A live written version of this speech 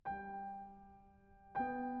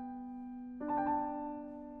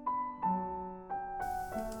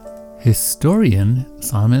Historian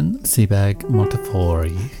Simon Sebag Montefiore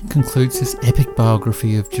concludes his epic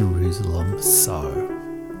biography of Jerusalem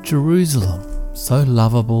Jerusalem, so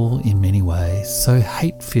lovable in many ways, so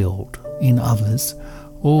hate-filled in others,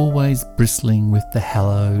 always bristling with the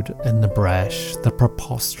hallowed and the brash, the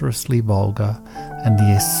preposterously vulgar and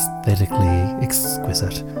the aesthetically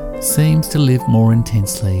exquisite, seems to live more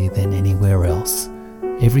intensely than anywhere else.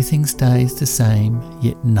 Everything stays the same,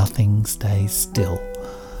 yet nothing stays still.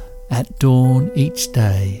 At dawn each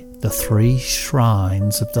day, the three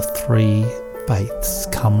shrines of the three faiths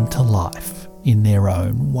come to life in their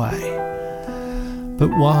own way.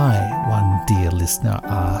 But why, one dear listener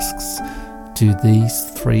asks, do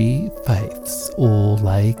these three faiths all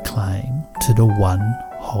lay claim to the one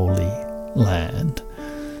holy land?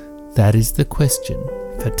 That is the question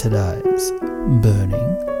for today's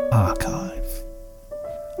Burning Archive.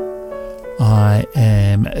 I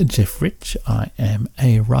am Jeff Rich. I am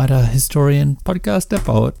a writer, historian, podcaster,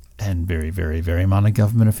 poet, and very, very, very minor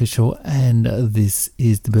government official. And this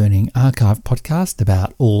is the Burning Archive podcast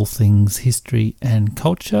about all things history and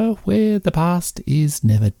culture, where the past is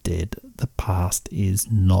never dead. The past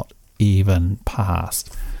is not even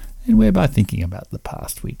past. And where by thinking about the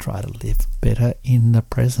past, we try to live better in the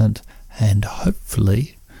present and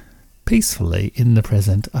hopefully peacefully in the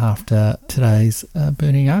present after today's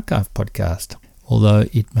Burning Archive podcast, although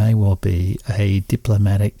it may well be a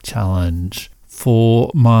diplomatic challenge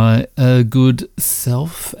for my good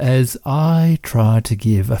self as I try to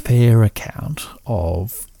give a fair account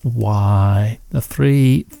of why the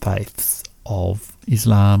three faiths of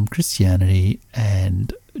Islam, Christianity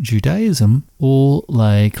and Judaism all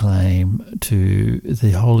lay claim to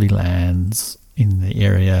the Holy Lands in the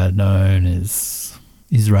area known as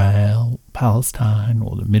Israel, Palestine,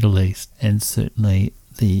 or the Middle East, and certainly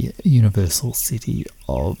the universal city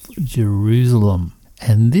of Jerusalem.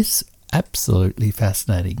 And this absolutely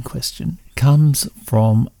fascinating question comes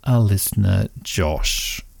from a listener,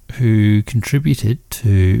 Josh, who contributed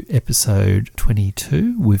to episode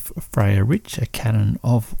 22 with Freya Rich, A Canon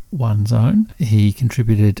of One's Own. He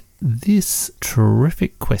contributed this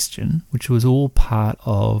terrific question, which was all part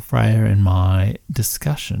of Freya and my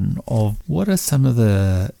discussion of what are some of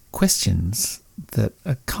the questions that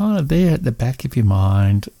are kind of there at the back of your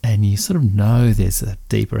mind and you sort of know there's a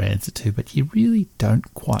deeper answer to, but you really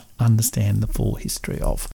don't quite understand the full history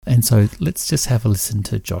of. And so let's just have a listen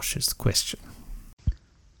to Josh's question.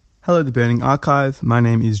 Hello, The Burning Archive. My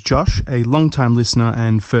name is Josh, a long-time listener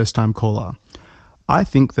and first-time caller. I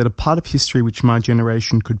think that a part of history which my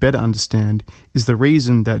generation could better understand is the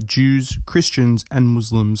reason that Jews, Christians and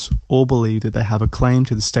Muslims all believe that they have a claim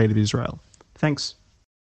to the state of Israel. Thanks.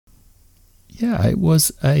 Yeah, it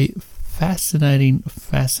was a fascinating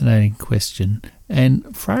question.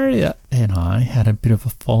 And Freya and I had a bit of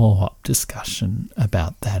a follow-up discussion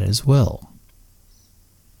about that as well.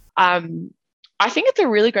 I think it's a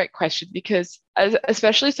really great question because,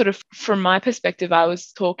 especially sort of from my perspective, I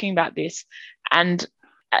was talking about this and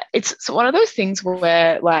it's one of those things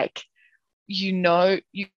where like, you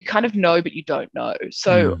kind of know, but you don't know.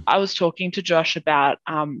 So I was talking to Josh about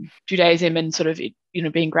Judaism and sort of,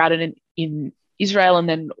 being grounded in Israel and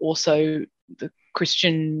then also the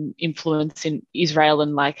Christian influence in Israel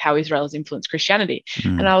and like how Israel has influenced Christianity.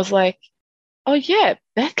 And I was like, oh yeah,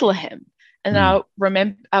 Bethlehem. And I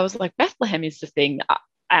was like, Bethlehem is the thing.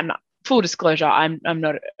 And full disclosure, I'm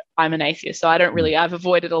an atheist, so I don't really, I've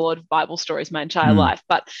avoided a lot of Bible stories my entire life.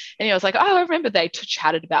 But anyway, I was like, oh, I remember they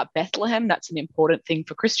chatted about Bethlehem. That's an important thing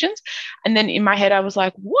for Christians. And then in my head, I was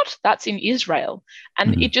like, what? That's in Israel.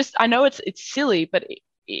 And it just, I know it's silly, but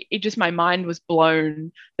it just, my mind was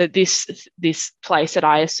blown that this place that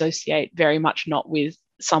I associate very much not with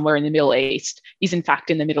somewhere in the Middle East is in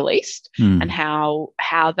fact in the Middle East, and how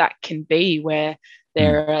that can be where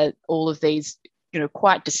there are all of these,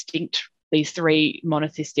 quite distinct, these three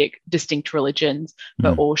monotheistic distinct religions,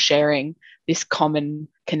 but all sharing this common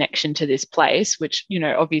connection to this place, which,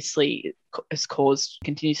 obviously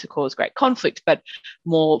continues to cause great conflict, but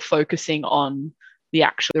more focusing on the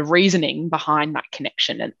reasoning behind that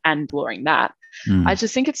connection and exploring that. I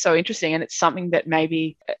just think it's so interesting, and it's something that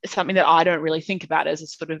I don't really think about as a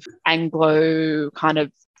sort of Anglo kind of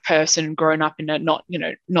person grown up in a not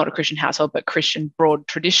a Christian household, but Christian broad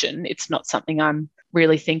tradition. It's not something I'm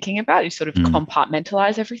really thinking about. You sort of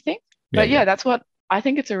compartmentalize everything. But that's what I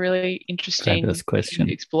think. It's a really interesting question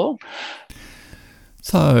to explore.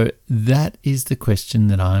 So that is the question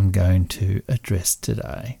that I'm going to address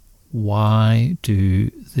today. Why do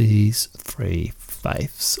these three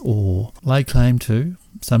faiths all lay claim to,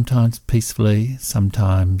 sometimes peacefully,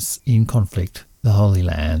 sometimes in conflict, the Holy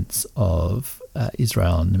Lands of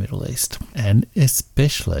Israel and the Middle East, and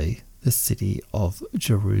especially the city of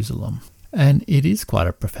Jerusalem. And it is quite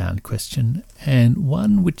a profound question, and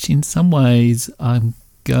one which in some ways I'm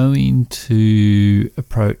going to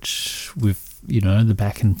approach with, the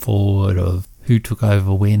back and forward of who took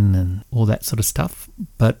over when and all that sort of stuff.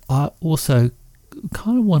 But I also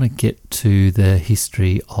kind of want to get to the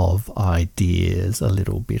history of ideas a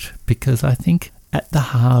little bit, because I think at the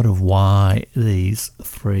heart of why these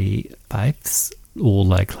three faiths all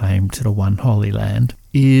lay claim to the one Holy Land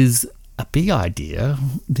is a big idea,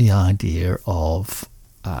 the idea of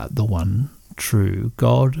the one true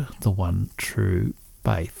God, the one true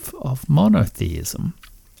faith of monotheism,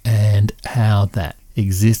 and how that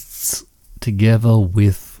exists together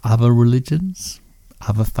with other religions,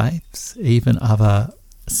 other faiths, even other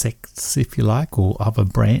sects, if you like, or other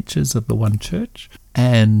branches of the one church,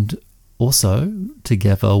 and also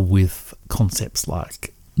together with concepts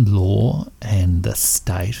like law and the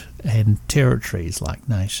state and territories like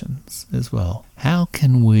nations as well. How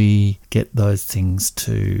can we get those things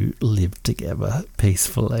to live together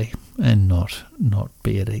peacefully and not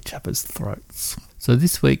be at each other's throats? So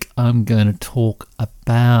this week I'm going to talk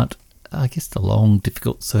about, I guess, the long,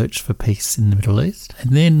 difficult search for peace in the Middle East,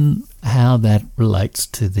 and then how that relates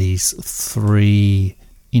to these three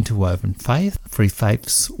interwoven three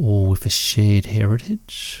faiths, all with a shared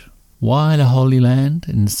heritage. Why the Holy Land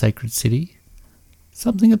and the sacred city?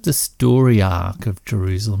 Something of the story arc of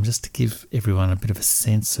Jerusalem, just to give everyone a bit of a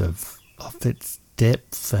sense of its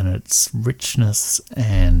depth and its richness,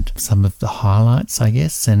 and some of the highlights, I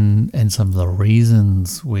guess, and some of the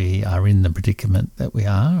reasons we are in the predicament that we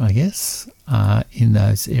are, I guess, in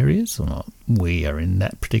those areas. Or not we are in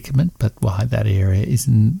that predicament, but why that area is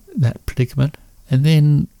in that predicament. And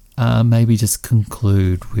then maybe just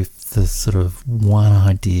conclude with the sort of one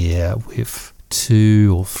idea with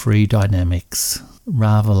two or three dynamics,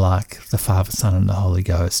 rather like the Father, Son and the Holy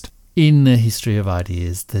Ghost, in the history of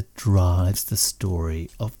ideas that drives the story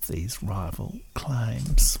of these rival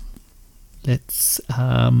claims. Let's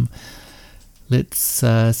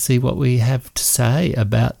see what we have to say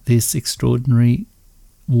about this extraordinary,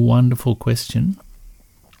 wonderful question,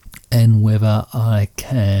 and whether I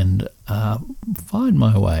can find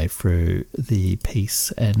my way through the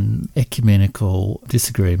peace and ecumenical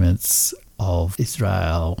disagreements of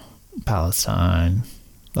Israel, Palestine,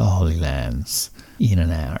 the Holy Lands in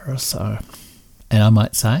an hour or so. And I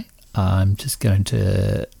might say I'm just going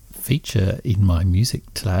to feature in my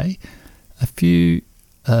music today a few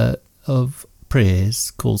of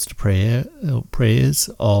prayers, calls to prayer, or prayers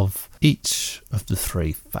of each of the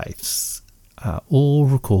three faiths, all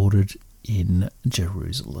recorded in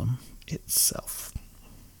Jerusalem itself.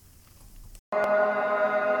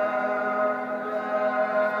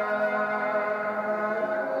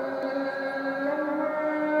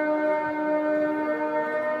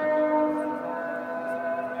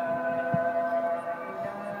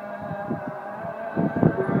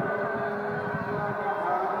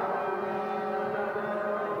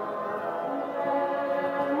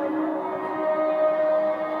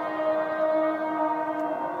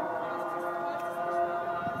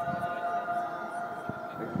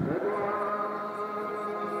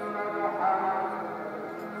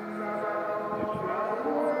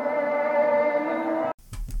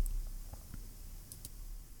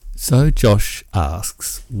 So Josh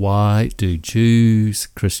asks, why do Jews,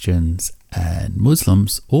 Christians and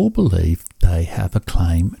Muslims all believe they have a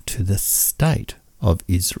claim to the state of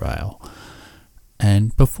Israel?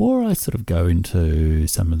 And before I sort of go into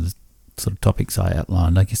some of the sort of topics I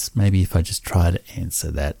outlined, I guess maybe if I just try to answer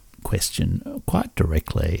that question quite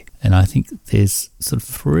directly. And I think there's sort of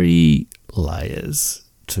three layers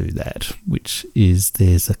to that, which is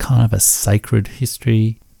there's a kind of a sacred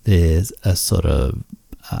history, there's a sort of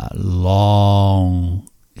long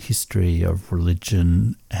history of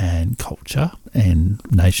religion and culture and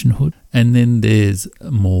nationhood. And then there's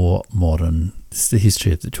more modern, it's the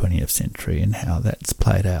history of the 20th century and how that's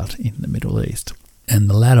played out in the Middle East. And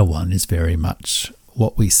the latter one is very much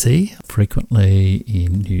what we see frequently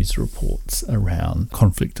in news reports around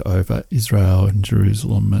conflict over Israel and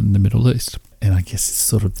Jerusalem and the Middle East. And I guess it's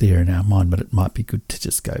sort of there in our mind, but it might be good to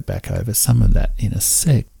just go back over some of that in a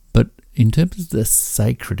sec. But in terms of the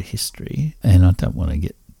sacred history, and I don't want to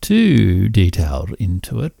get too detailed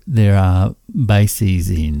into it, there are bases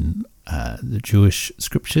in the Jewish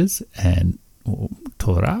scriptures and or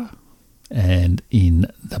Torah and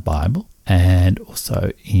in the Bible and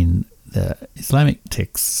also in the Islamic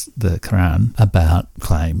texts, the Quran, about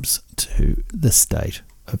claims to the state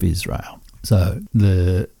of Israel. So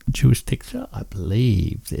the Jewish texture, I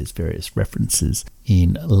believe there's various references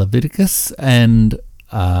in Leviticus and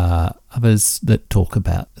others that talk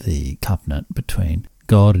about the covenant between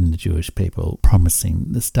God and the Jewish people, promising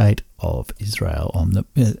the state of Israel on the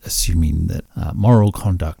assuming that moral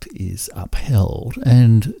conduct is upheld.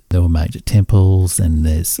 And there were major temples, and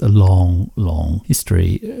there's a long, long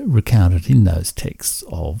history recounted in those texts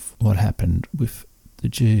of what happened with the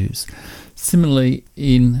Jews. Similarly,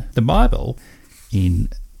 in the Bible, in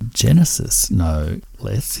Genesis, no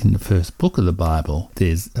less, in the first book of the Bible,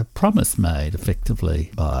 there's a promise made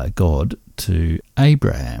effectively by God to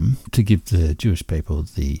Abraham to give the Jewish people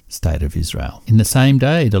the state of Israel. In the same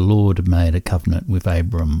day, the Lord made a covenant with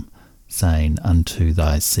Abram, saying, "Unto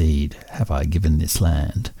thy seed have I given this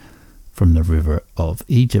land, from the river of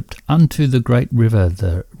Egypt unto the great river,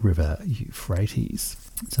 the river Euphrates."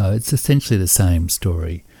 So it's essentially the same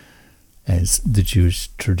story as the Jewish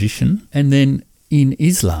tradition. And then in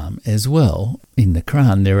Islam as well, in the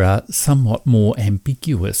Quran, there are somewhat more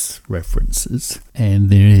ambiguous references, and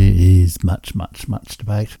there is much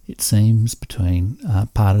debate, it seems, between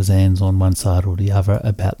partisans on one side or the other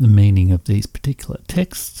about the meaning of these particular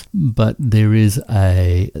texts. But there is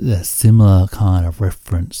a similar kind of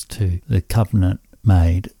reference to the covenant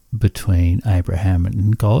made between Abraham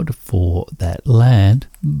and God for that land.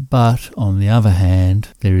 But on the other hand,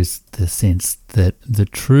 there is the sense that the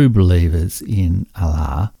true believers in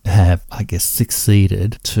Allah have, I guess,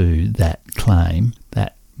 succeeded to that claim,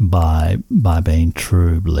 that by being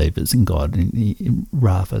true believers in God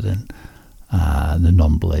rather than the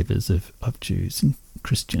non-believers of Jews and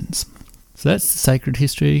Christians. So that's the sacred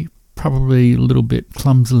history, probably a little bit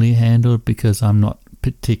clumsily handled because I'm not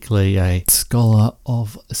particularly a scholar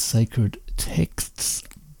of sacred texts,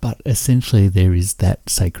 but essentially there is that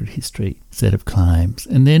sacred history set of claims.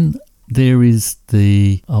 And then there is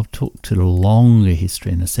I'll talk to the longer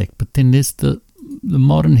history in a sec, but then there's the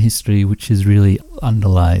modern history, which is really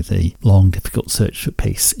underlay the long, difficult search for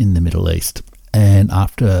peace in the Middle East. And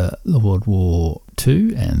after the World War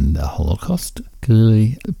II and the Holocaust,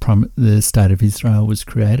 clearly the State of Israel was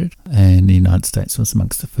created, and the United States was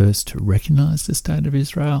amongst the first to recognise the State of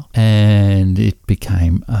Israel, and it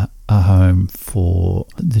became a home for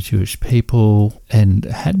the Jewish people, and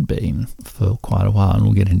had been for quite a while, and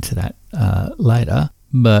we'll get into that later.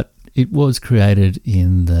 But it was created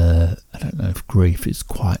in I don't know if grief is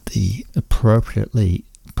quite the appropriately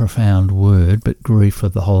profound word, but grief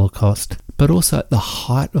of the Holocaust, but also at the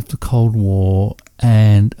height of the Cold War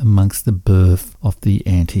and amongst the birth of the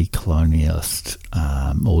anti-colonialist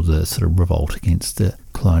or the sort of revolt against the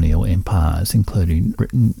colonial empires, including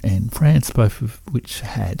Britain and France, both of which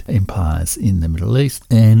had empires in the Middle East.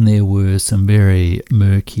 And there were some very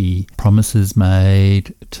murky promises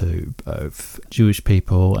made to both Jewish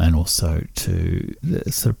people and also to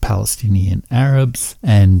the sort of Palestinian Arabs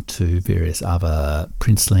and to various other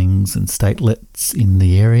princelings and statelets in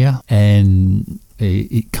the area. And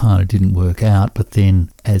it kind of didn't work out, but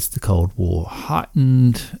then as the Cold War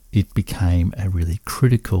heightened, it became a really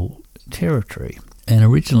critical territory. And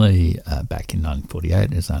originally, back in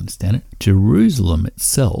 1948, as I understand it, Jerusalem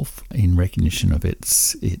itself, in recognition of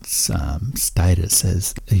its status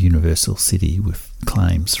as a universal city with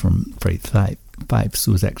claims from free faiths,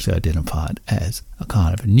 was actually identified as a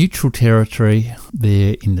kind of a neutral territory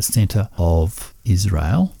there in the centre of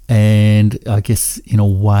Israel. And I guess in a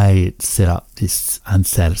way it set up this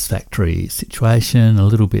unsatisfactory situation, a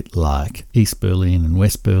little bit like East Berlin and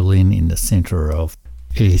West Berlin in the centre of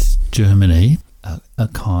East Germany. A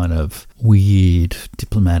kind of weird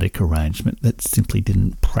diplomatic arrangement that simply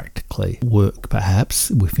didn't practically work, perhaps,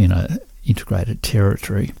 within a integrated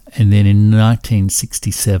territory. And then in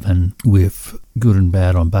 1967, with good and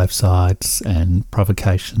bad on both sides, and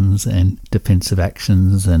provocations and defensive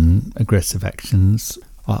actions and aggressive actions,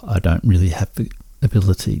 I don't really have the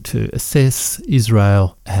ability to assess.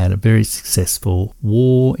 Israel had a very successful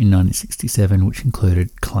war in 1967, which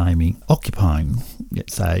included occupying,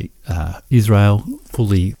 let's say, Israel,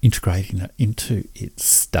 fully integrating it into its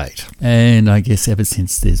state. And I guess ever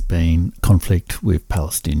since there's been conflict with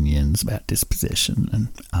Palestinians about dispossession.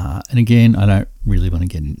 And again, I don't really want to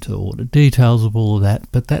get into all the details of all of that,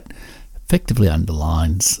 but that effectively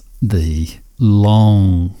underlines the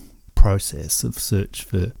long process of search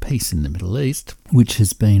for peace in the Middle East, which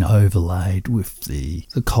has been overlaid with the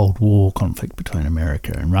Cold War conflict between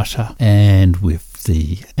America and Russia, and with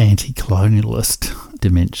the anti-colonialist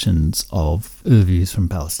dimensions of views from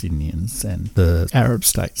Palestinians and the Arab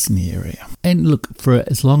states in the area. And look, for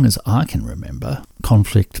as long as I can remember,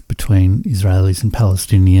 conflict between Israelis and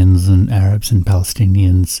Palestinians and Arabs and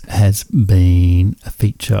Palestinians has been a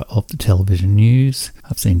feature of the television news.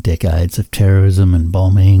 I've seen decades of terrorism and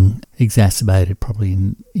bombing, exacerbated probably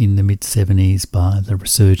in the mid-70s by the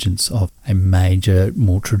resurgence of a major,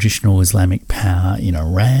 more traditional Islamic power in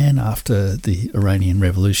Iran after the Iranian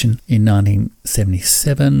Revolution in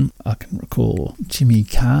 1977. I can recall Jimmy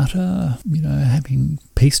Carter, having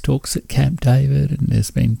peace talks at Camp David, and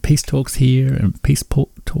there's been peace talks here and peace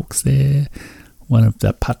talks there. One of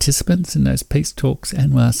the participants in those peace talks,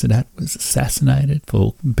 Anwar Sadat, was assassinated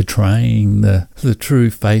for betraying the true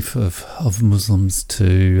faith of Muslims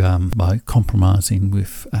by compromising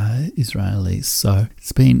with Israelis. So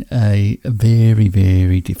it's been a very,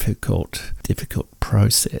 very difficult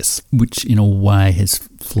process, which in a way has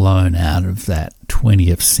flown out of that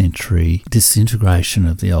 20th century disintegration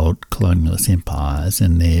of the old colonialist empires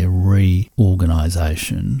and their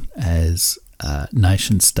reorganisation as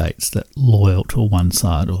nation states that loyal to one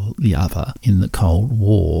side or the other in the Cold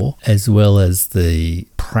War, as well as the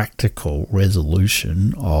practical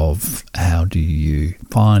resolution of how do you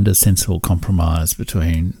find a sensible compromise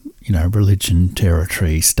between religion,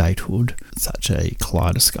 territory, statehood, such a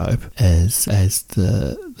kaleidoscope as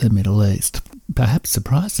the Middle East. Perhaps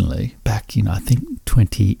surprisingly, back in, I think,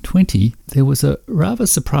 2020, there was a rather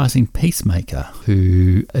surprising peacemaker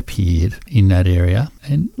who appeared in that area.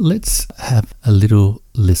 And let's have a little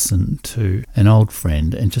listen to an old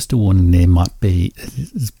friend. And just a warning, there might be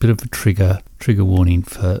a bit of a trigger warning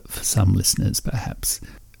for some listeners, perhaps,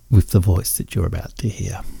 with the voice that you're about to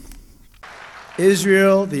hear.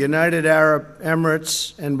 Israel, the United Arab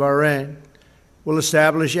Emirates, and Bahrain will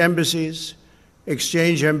establish embassies,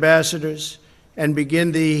 exchange ambassadors, and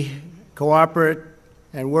begin to cooperate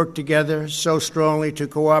and work together so strongly to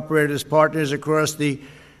cooperate as partners across the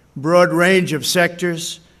broad range of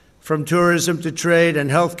sectors, from tourism to trade and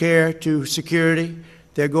healthcare to security.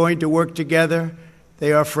 They're going to work together.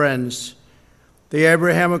 They are friends. The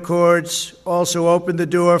Abraham Accords also opened the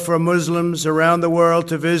door for Muslims around the world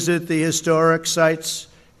to visit the historic sites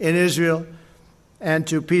in Israel and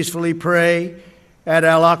to peacefully pray at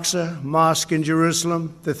Al-Aqsa Mosque in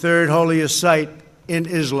Jerusalem, the third holiest site in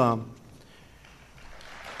Islam.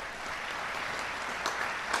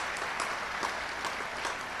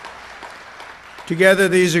 Together,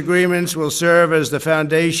 these agreements will serve as the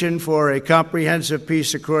foundation for a comprehensive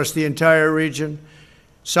peace across the entire region,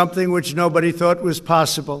 something which nobody thought was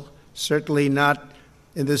possible, certainly not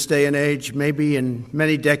in this day and age, maybe in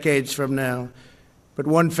many decades from now, but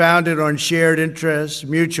one founded on shared interests,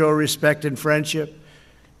 mutual respect, and friendship.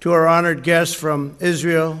 To our honored guests from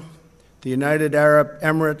Israel, the United Arab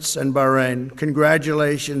Emirates, and Bahrain,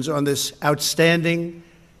 congratulations on this outstanding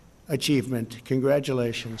achievement.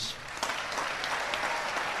 Congratulations.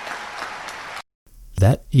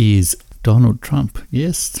 That is Donald Trump.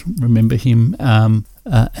 Yes, remember him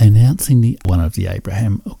announcing one of the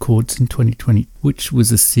Abraham Accords in 2020, which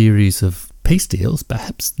was a series of peace deals,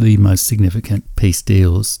 perhaps the most significant peace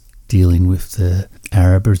deals dealing with the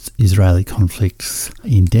Arab-Israeli conflicts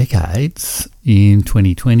in decades, in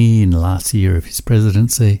 2020, in the last year of his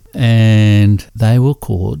presidency, and they were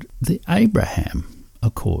called the Abraham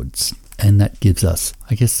Accords. And that gives us,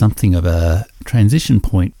 I guess, something of a transition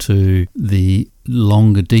point to the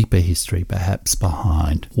longer, deeper history, perhaps,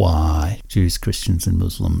 behind why Jews, Christians and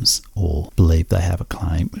Muslims all believe they have a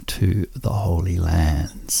claim to the Holy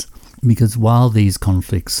Lands. Because while these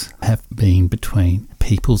conflicts have been between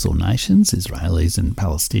peoples or nations, Israelis and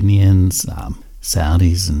Palestinians,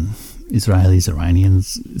 Saudis and Israelis,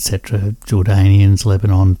 Iranians, etc., Jordanians,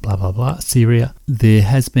 Lebanon, blah, blah, blah, Syria, there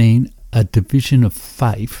has been a division of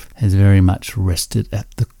faith has very much rested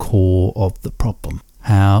at the core of the problem.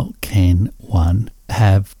 How can one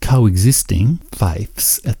have coexisting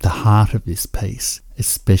faiths at the heart of this peace,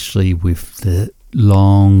 especially with the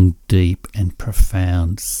long, deep and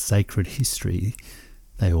profound sacred history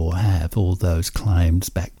they all have, all those claims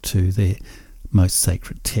back to their most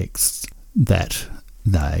sacred texts, that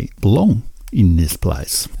they belong in this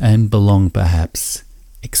place and belong perhaps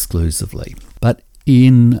exclusively. But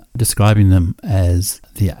in describing them as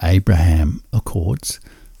the Abraham Accords,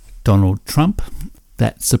 Donald Trump,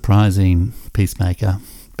 that surprising peacemaker,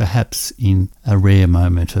 perhaps in a rare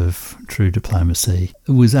moment of true diplomacy,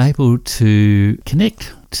 was able to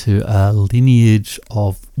connect to a lineage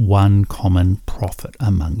of one common prophet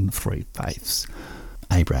among the three faiths,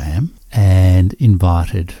 Abraham, and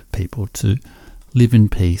invited people to live in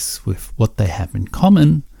peace with what they have in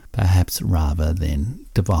common, perhaps rather than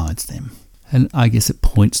divides them. And I guess it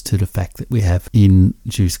points to the fact that we have in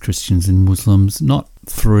Jews, Christians and Muslims not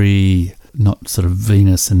three not sort of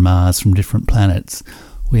Venus and Mars from different planets.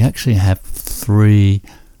 We actually have 3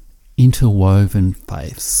 interwoven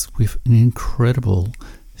faiths with an incredible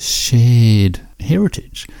shared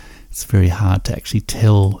heritage. It's very hard to actually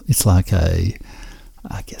tell. It's like a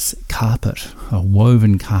carpet, a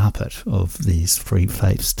woven carpet of these 3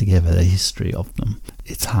 faiths together, the history of them.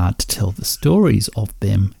 It's hard to tell the stories of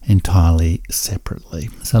them entirely separately.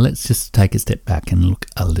 So let's just take a step back and look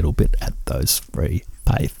a little bit at those 3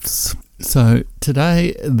 faiths. So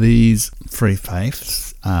today, these 3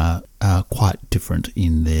 faiths are quite different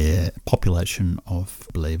in their population of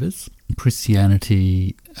believers.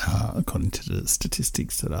 Christianity, according to the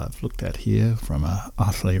statistics that I've looked at here from a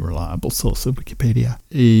utterly reliable source of Wikipedia,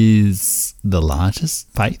 is the largest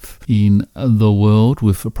faith in the world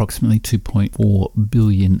with approximately 2.4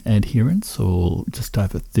 billion adherents, or just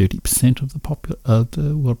over 30% of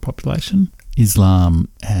the world population. Islam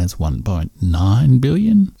has 1.9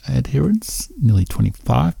 billion adherents, nearly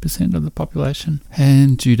 25% of the population.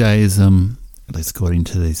 And Judaism, at least according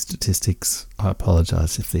to these statistics, I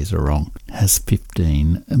apologise if these are wrong, has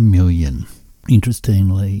 15 million.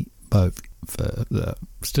 Interestingly, both for the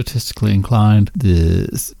statistically inclined, the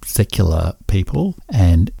secular people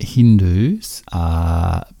and Hindus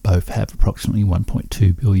both have approximately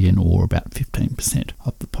 1.2 billion, or about 15%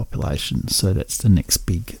 of the population. So that's the next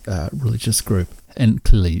big religious group. And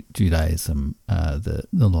clearly Judaism, the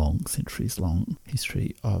long, centuries-long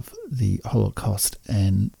history of the Holocaust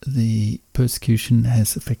and the persecution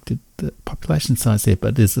has affected the population size there,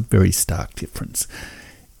 but there's a very stark difference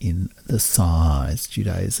in the size.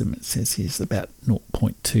 Judaism, it says here, is about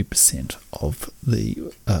 0.2% of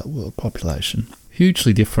the world population.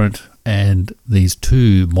 Hugely different, and these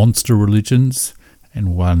 2 monster religions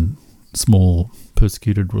and 1 small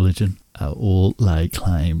persecuted religion all lay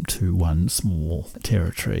claim to 1 small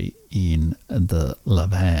territory in the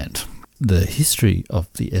Levant. The history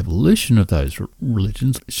of the evolution of those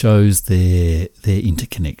religions shows their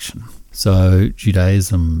interconnection. So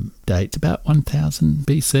Judaism dates about 1000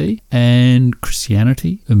 BC, and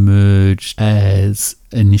Christianity emerged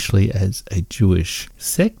initially as a Jewish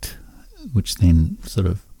sect, which then sort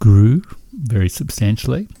of grew very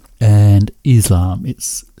substantially. And Islam,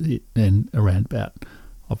 and around about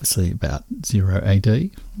 0 AD,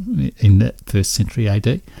 in that 1st century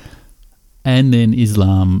AD. And then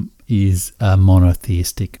Islam is a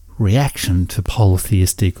monotheistic reaction to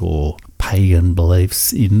polytheistic or pagan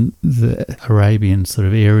beliefs in the Arabian sort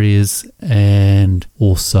of areas, and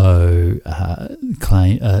also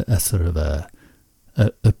claim a sort of a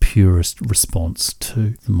purist response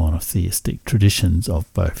to the monotheistic traditions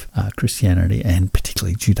of both Christianity and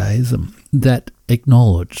particularly Judaism that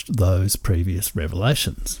acknowledged those previous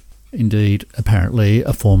revelations. Indeed, apparently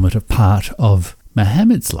a formative part of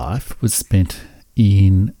Muhammad's life was spent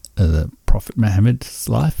in the Prophet Muhammad's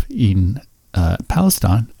life in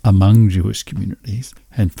Palestine among Jewish communities,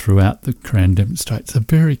 and throughout the Quran demonstrates a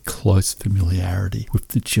very close familiarity with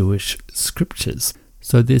the Jewish scriptures.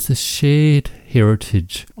 So there's a shared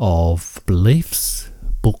heritage of beliefs,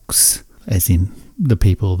 books, as in the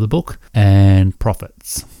people of the book, and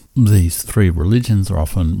prophets. These 3 religions are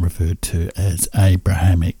often referred to as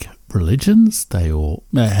Abrahamic religions. They all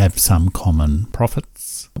have some common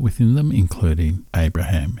prophets within them, including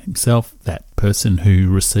Abraham himself, that person who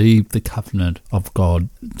received the covenant of God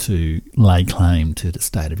to lay claim to the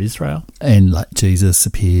state of Israel. And like Jesus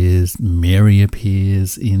appears, Mary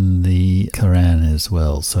appears in the Quran as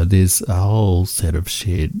well. So there's a whole set of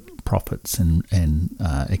shared prophets and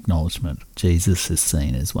acknowledgement. Jesus is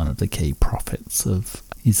seen as one of the key prophets of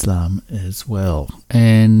Islam as well.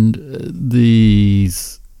 And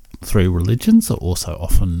these 3 religions are also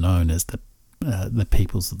often known as the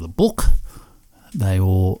peoples of the book. They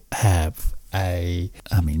all have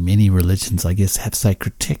many religions, I guess, have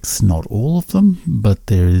sacred texts. Not all of them, but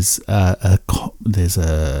there's a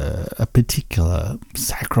particular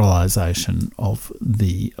sacralization of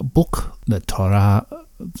the book, the Torah,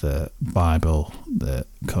 the Bible, the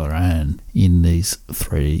Quran, in these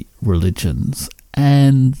 3 religions,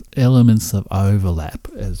 and elements of overlap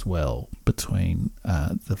as well between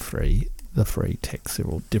the three texts. Are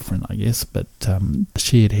all different, I guess, but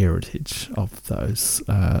shared heritage of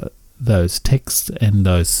those texts and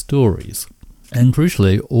those stories. And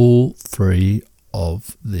crucially, all 3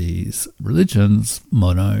 of these religions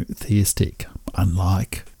monotheistic,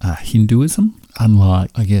 unlike Hinduism,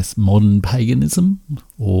 unlike, I guess, modern paganism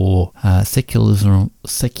or secularism.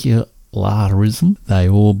 They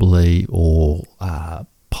all believe, or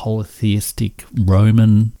polytheistic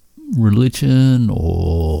Roman religion,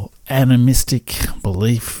 or animistic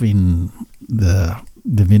belief in the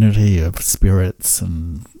divinity of spirits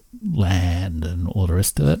and land and all the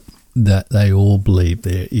rest of it, that they all believe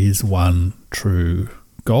there is one true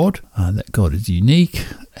God, that God is unique,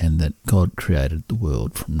 and that God created the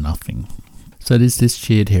world from nothing. So there's this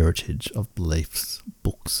shared heritage of beliefs,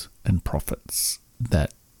 books, and prophets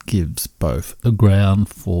that gives both a ground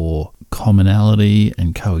for commonality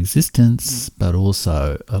and coexistence, but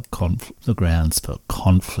also the grounds for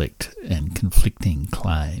conflict and conflicting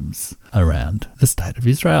claims around the State of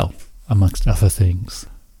Israel, amongst other things.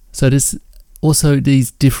 So there's also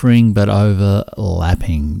these differing but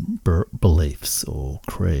overlapping beliefs or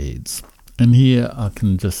creeds. And here I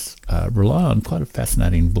can just rely on quite a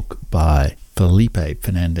fascinating book by Felipe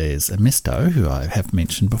Fernandez Amisto, who I have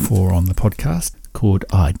mentioned before on the podcast, called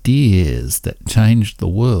Ideas That Changed the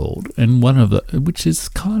World, and which is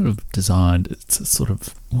kind of designed, it's a sort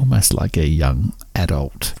of almost like a young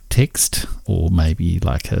adult text, or maybe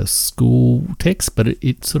like a school text, but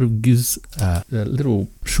it sort of gives little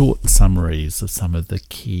short summaries of some of the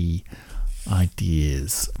key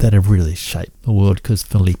ideas that have really shaped the world, because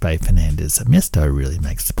Felipe Fernandez Amisto really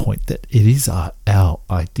makes the point that it is our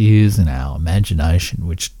ideas and our imagination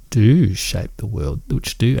which do shape the world,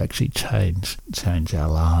 which do actually change our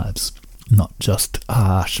lives, not just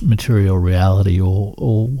harsh material reality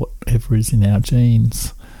or whatever is in our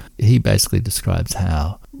genes. He basically describes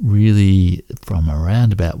how really from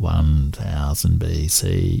around about 1000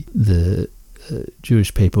 BC, the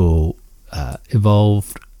Jewish people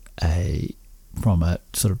evolved from a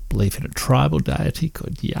sort of belief in a tribal deity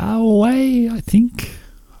called Yahweh, I think.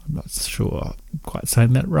 I'm not sure I'm quite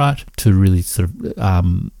saying that right, to really sort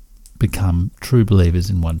of become true believers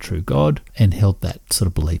in one true God, and held that sort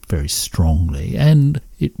of belief very strongly. And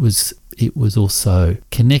it was also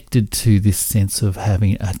connected to this sense of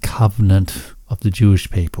having a covenant of the Jewish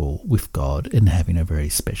people with God and having a very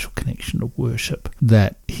special connection of worship.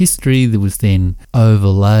 That history that was then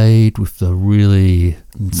overlaid with the really,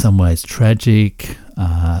 in some ways, tragic,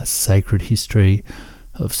 sacred history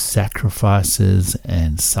of sacrifices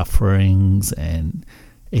and sufferings and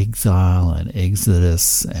exile and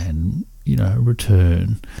exodus and,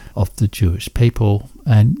 return of the Jewish people,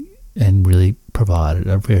 and really provided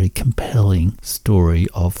a very compelling story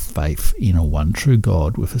of faith in a one true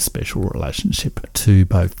God with a special relationship to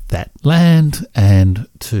both that land and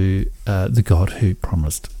to the God who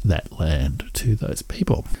promised that land to those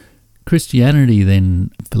people. Christianity then,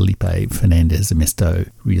 Felipe Fernandez Amisto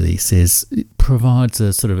really says, it provides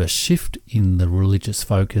a sort of a shift in the religious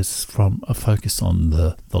focus from a focus on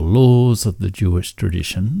the laws of the Jewish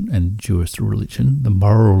tradition and Jewish religion, the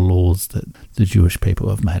moral laws that the Jewish people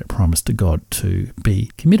have made a promise to God to be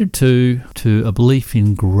committed to a belief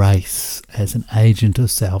in grace as an agent of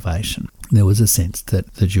salvation. There was a sense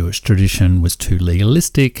that the Jewish tradition was too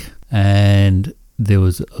legalistic, and there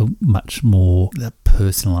was a much more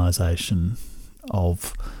personalisation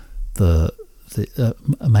of the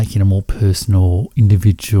making a more personal,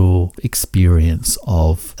 individual experience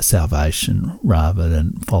of salvation rather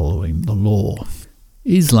than following the law.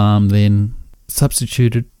 Islam then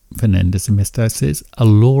substituted, Fernandez Amisto says, a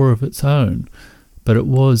law of its own, but it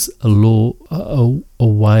was a law, a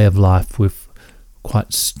way of life with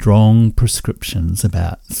quite strong prescriptions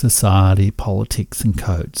about society, politics and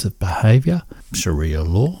codes of behaviour, Sharia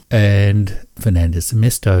law, and Fernandez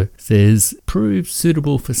Amisto says proved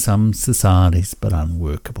suitable for some societies but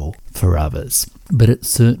unworkable for others. But it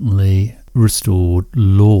certainly restored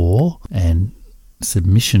law and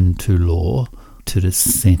submission to law to the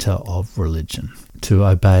centre of religion. To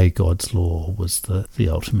obey God's law was the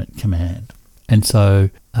ultimate command. And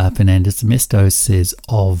so Fernandez Amisto says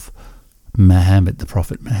of Muhammad, the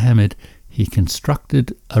Prophet Muhammad, he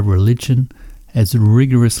constructed a religion as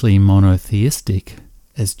rigorously monotheistic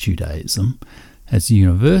as Judaism, as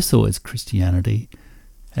universal as Christianity,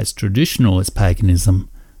 as traditional as paganism,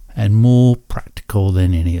 and more practical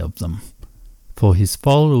than any of them. For his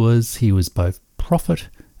followers, he was both prophet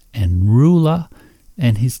and ruler,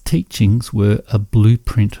 and his teachings were a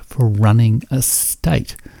blueprint for running a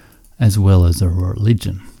state as well as a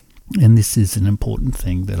religion. And this is an important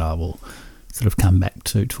thing that I will sort of come back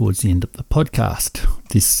to towards the end of the podcast,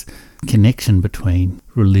 this connection between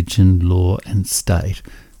religion, law and state,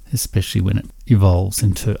 especially when it evolves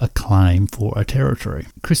into a claim for a territory.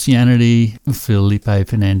 Christianity, Felipe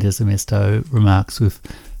Fernandez Amisto remarks with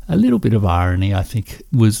a little bit of irony, I think,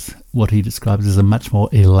 was what he describes as a much more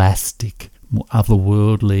elastic, more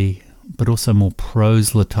otherworldly, but also more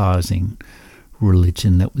proselytizing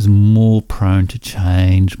religion that was more prone to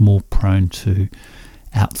change, more prone to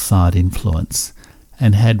outside influence,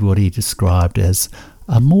 and had what he described as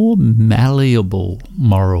a more malleable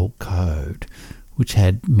moral code, which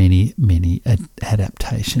had many, many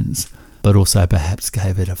adaptations, but also perhaps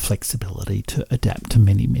gave it a flexibility to adapt to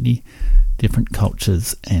many, many different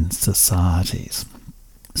cultures and societies.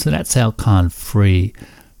 So that's our kind of free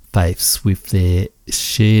faiths with their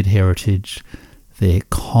shared heritage, their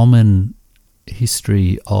common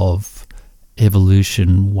history of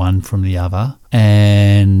evolution one from the other,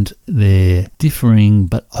 and their differing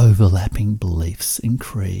but overlapping beliefs and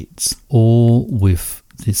creeds, all with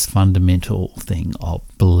this fundamental thing of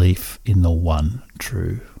belief in the one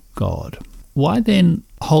true God. Why then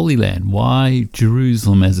Holy Land? Why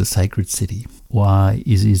Jerusalem as a sacred city? Why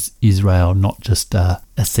is Israel not just a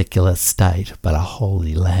secular state but a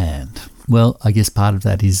holy land? Well, I guess part of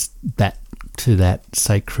that is back to that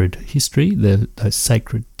sacred history, those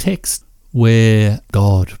sacred texts where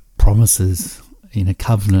God promises in a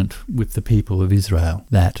covenant with the people of Israel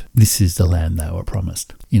that this is the land they were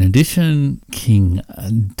promised. In addition, King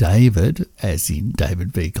David, as in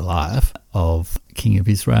David v. Goliath, of King of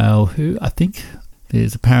Israel, who I think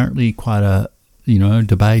there's apparently quite a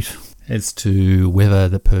debate as to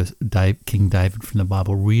whether King David from the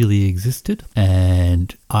Bible really existed.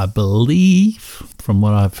 And I believe, from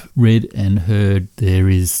what I've read and heard, there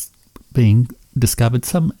is being discovered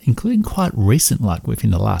some, including quite recent, like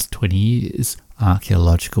within the last 20 years,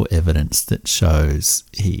 archaeological evidence that shows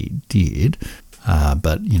he did.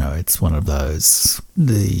 But, it's one of those,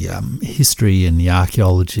 the history and the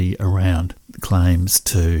archaeology around claims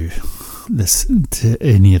to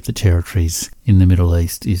any of the territories in the Middle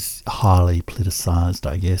East is highly politicised,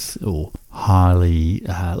 I guess, or highly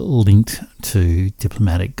linked to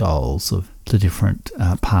diplomatic goals of the different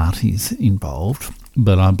parties involved.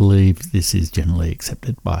 But I believe this is generally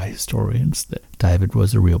accepted by historians that David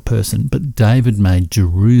was a real person. But David made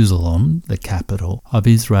Jerusalem the capital of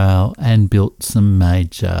Israel and built some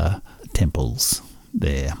major temples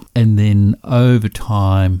there. And then over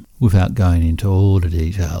time, without going into all the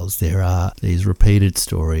details, there are these repeated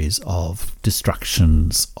stories of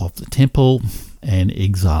destructions of the temple and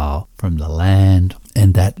exile from the land,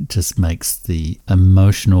 and that just makes the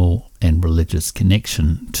emotional and religious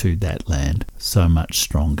connection to that land so much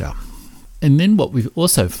stronger. And then what we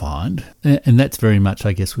also find, and that's very much,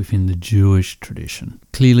 I guess, within the Jewish tradition,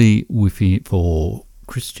 clearly for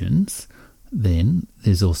Christians, then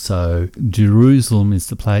there's also Jerusalem is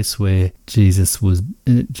the place where Jesus was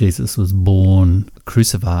born,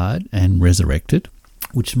 crucified and resurrected,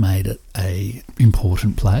 which made it a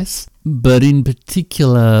important place. But in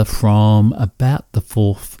particular, from about the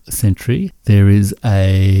 4th century, there is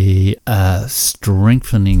a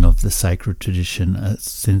strengthening of the sacred tradition, a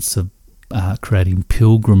sense of creating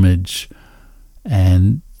pilgrimage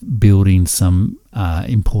and building some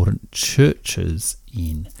important churches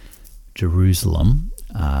in Jerusalem,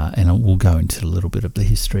 and we'll go into a little bit of the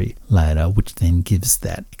history later, which then gives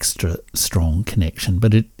that extra strong connection.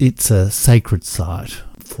 But it's a sacred site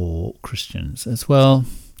for Christians as well.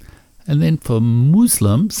 And then for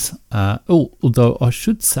Muslims, although I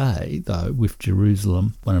should say, though, with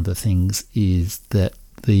Jerusalem, one of the things is that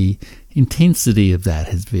the intensity of that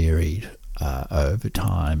has varied over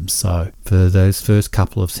time. So for those first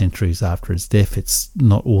couple of centuries after his death, it's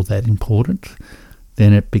not all that important.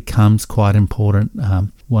 Then it becomes quite important.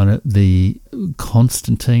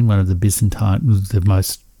 Constantine, one of the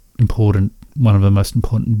most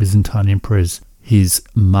important Byzantine emperors, his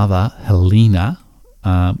mother Helena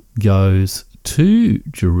goes to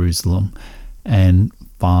Jerusalem and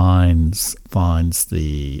finds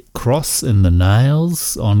the cross and the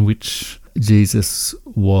nails on which Jesus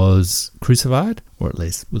was crucified, or at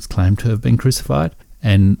least was claimed to have been crucified.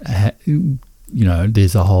 And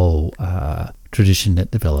there's a whole tradition that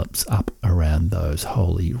develops up around those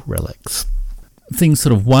holy relics. Things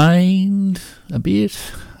sort of waned a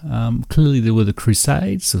bit. Clearly there were the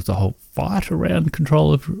Crusades, there was the whole fight around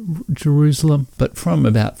control of Jerusalem. But from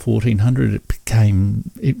about 1400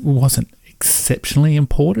 it wasn't exceptionally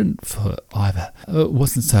important for either. It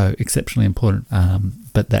wasn't so exceptionally important,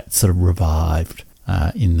 but that sort of revived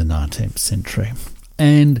in the 19th century.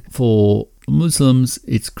 And for Muslims,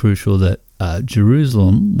 it's crucial that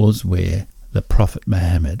Jerusalem was where the Prophet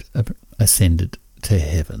Muhammad ascended to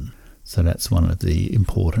heaven. So that's one of the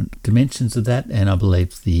important dimensions of that, and I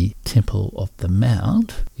believe the Temple of the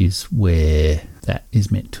Mount is where that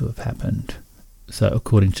is meant to have happened. So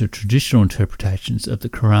according to traditional interpretations of the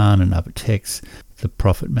Quran and other texts, the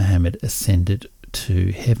Prophet Muhammad ascended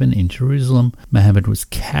to heaven in Jerusalem. Muhammad was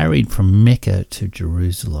carried from Mecca to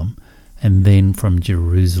Jerusalem, and then from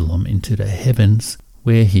Jerusalem into the heavens,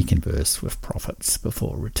 where he conversed with prophets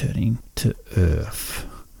before returning to earth.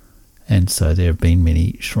 And so there have been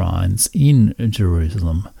many shrines in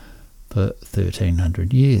Jerusalem for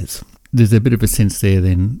 1,300 years. There's a bit of a sense there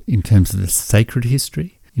then in terms of the sacred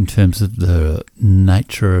history, in terms of the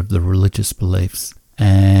nature of the religious beliefs,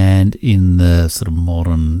 and in the sort of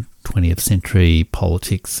modern 20th century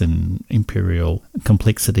politics and imperial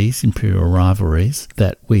complexities, imperial rivalries,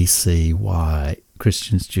 that we see why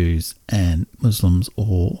Christians, Jews and Muslims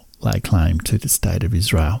all lay claim to the State of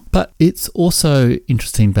Israel. But it's also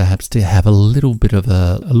interesting perhaps to have a little bit of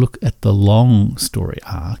a look at the long story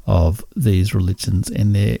arc of these religions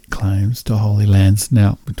and their claims to Holy Lands.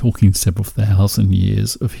 Now, we're talking several thousand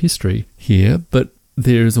years of history here, but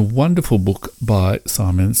there is a wonderful book by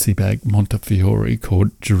Simon Sebag Montefiore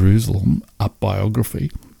called Jerusalem, a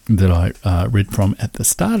Biography, that I read from at the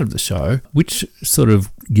start of the show, which sort of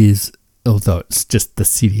gives, although it's just the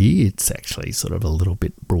city, it's actually sort of a little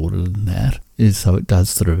bit broader than that. So it does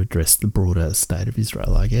sort of address the broader state of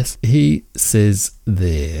Israel, I guess. He says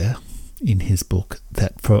there in his book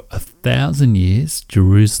that for 1,000 years,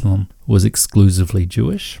 Jerusalem was exclusively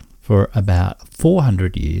Jewish, for about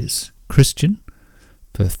 400 years, Christian,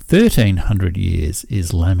 for 1,300 years,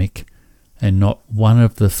 Islamic, and not one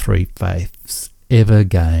of the three faiths ever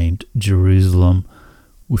gained Jerusalem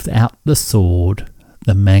without the sword,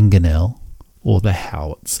 the mangonel, or the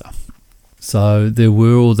howitzer. So there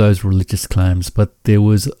were all those religious claims, but there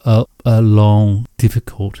was a long,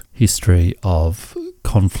 difficult history of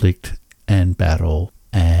conflict and battle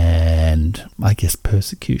and, I guess,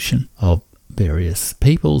 persecution of various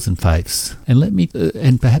peoples and faiths.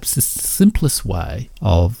 And perhaps the simplest way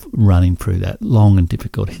of running through that long and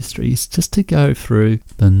difficult history is just to go through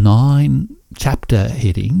the 9 chapter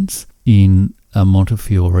headings in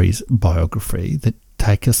Montefiore's biography that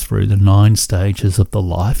take us through the 9 stages of the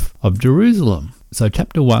life of Jerusalem. So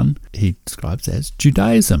chapter 1 he describes as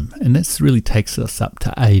Judaism, and this really takes us up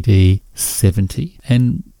to AD 70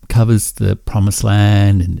 and covers the Promised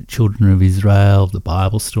Land and the children of Israel, the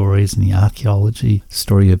Bible stories and the archaeology,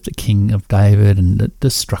 story of the King of David and the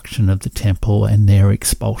destruction of the temple and their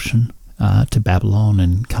expulsion to Babylon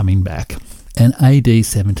and coming back. And AD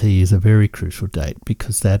 70 is a very crucial date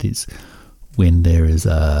because that is when there is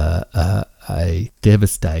a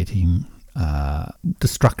devastating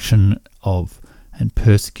destruction of and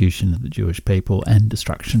persecution of the Jewish people and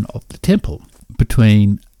destruction of the temple.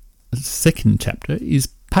 Between the second chapter is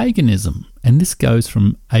paganism, and this goes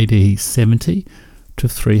from AD 70 to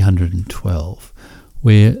 312,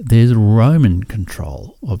 where there's Roman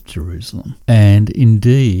control of Jerusalem. And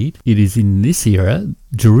indeed, it is in this era,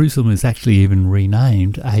 Jerusalem is actually even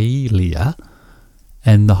renamed Aelia,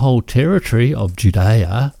 and the whole territory of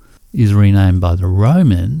Judea is renamed by the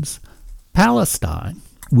Romans Palestine,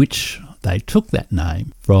 which they took that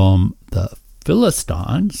name from the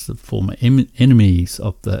Philistines, the former enemies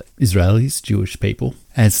of the Israelis, Jewish people,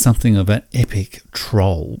 as something of an epic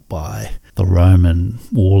troll by the Roman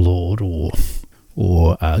warlord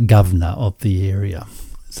or governor of the area.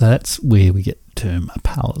 So that's where we get the term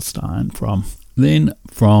Palestine from. Then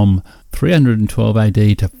from 312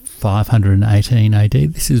 AD to 518 AD,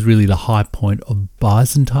 this is really the high point of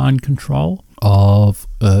Byzantine control of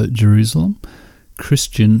Jerusalem,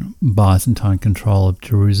 Christian Byzantine control of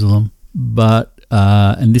Jerusalem. But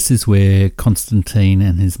and this is where Constantine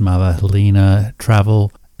and his mother Helena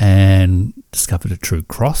travel and discover the true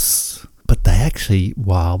cross. But they actually,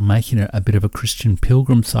 while making it a bit of a Christian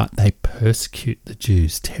pilgrim site, they persecute the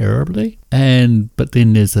Jews terribly. But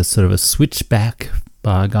then there's a sort of a switchback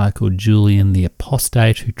by a guy called Julian the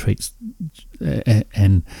Apostate who treats,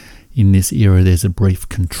 and in this era there's a brief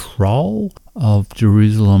control of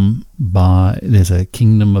Jerusalem there's a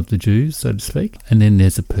kingdom of the Jews, so to speak, and then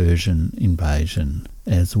there's a Persian invasion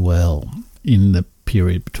as well in the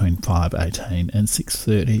period between 518 and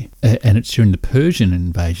 630. And it's during the Persian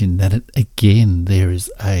invasion that there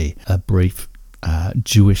is a brief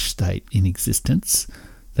Jewish state in existence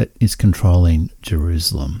that is controlling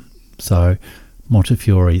Jerusalem. So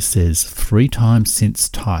Montefiore says 3 times since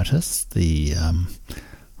Titus, the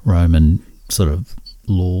Roman sort of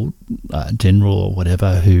lord, general or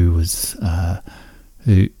whatever, who was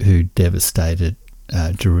who devastated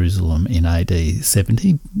Jerusalem in AD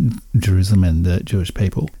 70, Jerusalem and the Jewish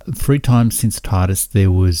people. 3 times since Titus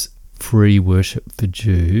there was free worship for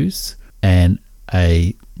Jews and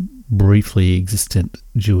a briefly existent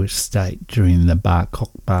Jewish state during the Bar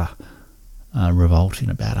Kokhba revolt in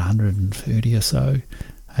about 130 or so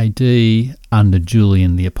AD under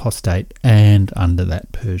Julian the Apostate and under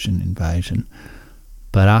that Persian invasion.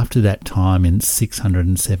 But after that time in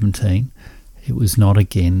 617, there was not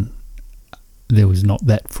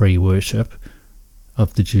that free worship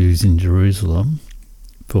of the Jews in Jerusalem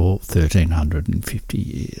for 1,350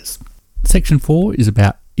 years. Section 4 is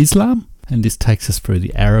about Islam, and this takes us through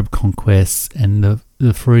the Arab conquests and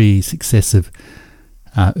the three successive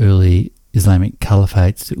early Islamic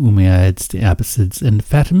caliphates, the Umayyads, the Abbasids and the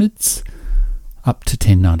Fatimids, up to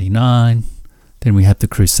 1099. Then we have the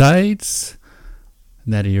Crusades,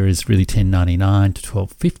 and that era is really 1099 to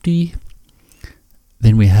 1250.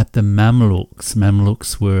 Then we have the Mamluks.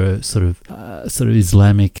 Mamluks were sort of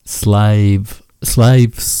Islamic slave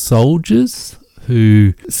soldiers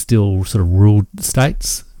who still sort of ruled the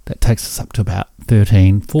states. That takes us up to about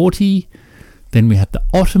 1340. Then we have the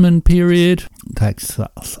Ottoman period, takes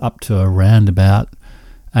us up to around about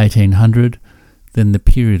 1800. Then the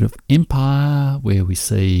period of empire, where we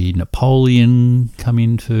see Napoleon come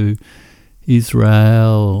into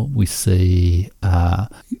Israel. We see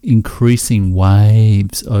increasing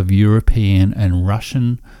waves of European and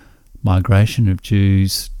Russian migration of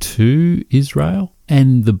Jews to Israel,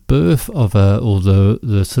 and the birth of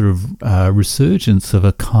the sort of resurgence of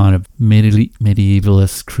a kind of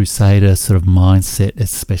medievalist crusader sort of mindset,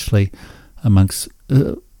 especially amongst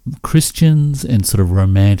Christians and sort of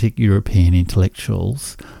romantic European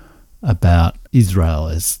intellectuals, about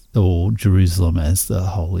Israel or Jerusalem as the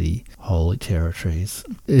holy territories.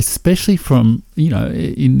 Especially from,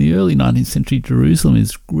 in the early 19th century, Jerusalem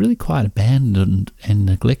is really quite abandoned and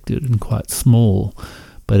neglected and quite small.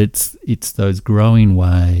 But it's those growing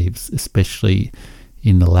waves, especially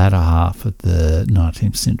in the latter half of the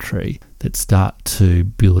 19th century, that start to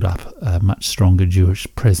build up a much stronger Jewish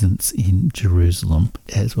presence in Jerusalem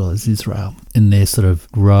as well as Israel. And they sort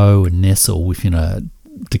of grow and nestle within a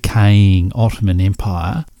decaying Ottoman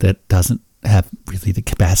Empire that doesn't have really the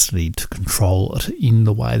capacity to control it in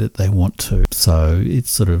the way that they want to. So it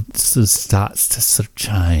sort of starts to sort of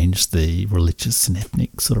change the religious and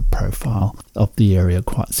ethnic sort of profile of the area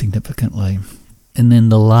quite significantly. And then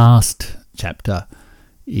the last chapter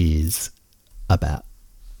is about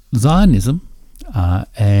Zionism,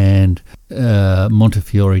 and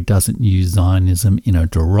Montefiore doesn't use Zionism in a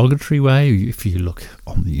derogatory way. If you look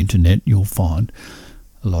on the internet, you'll find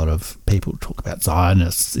a lot of people talk about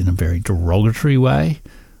Zionists in a very derogatory way.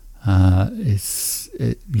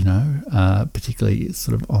 Particularly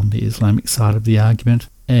sort of on the Islamic side of the argument.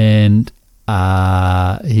 And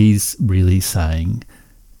he's really saying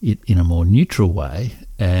it in a more neutral way,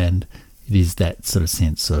 and it is that sort of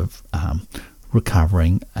sense of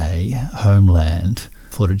recovering a homeland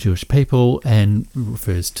for the Jewish people, and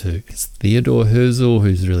refers to Theodor Herzl,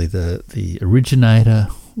 who's really the originator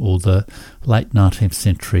or the late 19th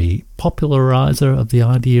century popularizer of the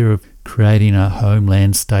idea of creating a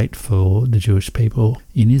homeland state for the Jewish people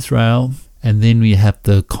in Israel. And then we have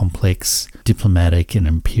the complex diplomatic and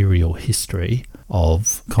imperial history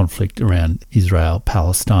of conflict around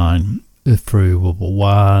Israel-Palestine through World War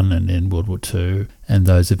I and then World War II, and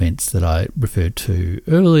those events that I referred to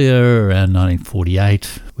earlier around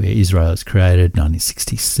 1948, where Israel is created,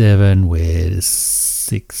 1967, where the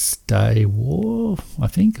Six-Day War, I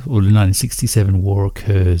think, or the 1967 war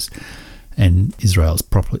occurs, and Jerusalem's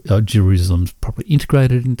properly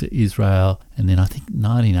integrated into Israel. And then I think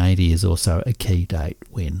 1980 is also a key date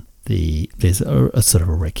when there's a sort of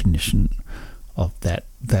a recognition of that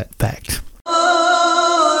fact.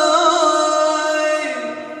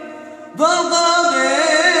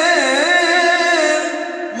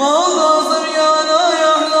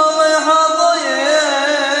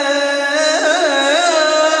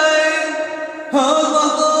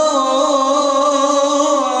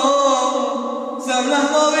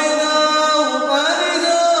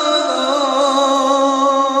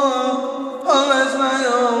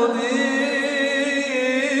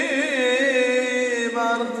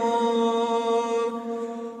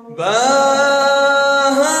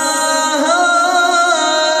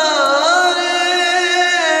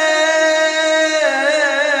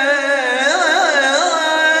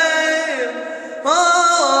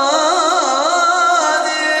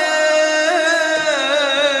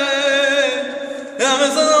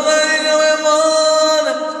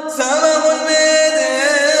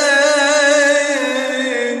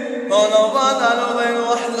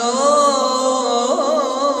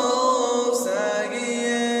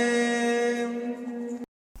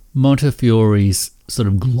 Montefiore's sort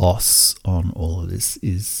of gloss on all of this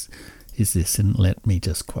is this, and let me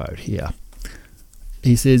just quote here.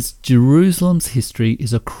 He says, Jerusalem's history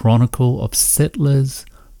is a chronicle of settlers,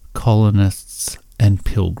 colonists, and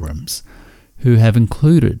pilgrims who have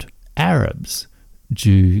included Arabs,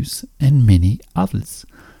 Jews, and many others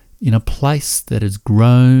in a place that has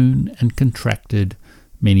grown and contracted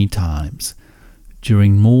many times.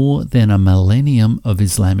 During more than a millennium of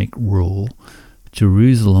Islamic rule,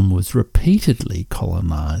 Jerusalem was repeatedly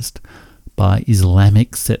colonized by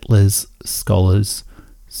Islamic settlers, scholars,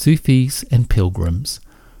 Sufis and pilgrims,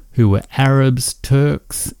 who were Arabs,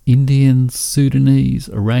 Turks, Indians, Sudanese,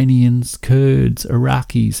 Iranians, Kurds,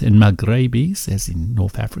 Iraqis and Maghrebis, as in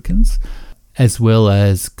North Africans, as well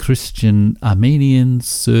as Christian Armenians,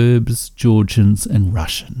 Serbs, Georgians and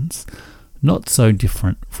Russians, not so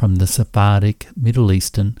different from the Sephardic, Middle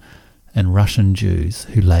Eastern and Russian Jews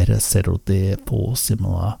who later settled there for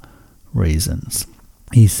similar reasons.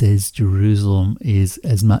 He says Jerusalem is,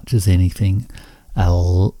 as much as anything,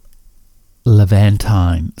 a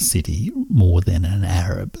Levantine city more than an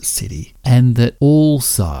Arab city, and that all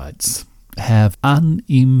sides have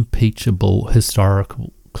unimpeachable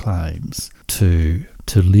historical claims to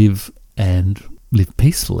live and live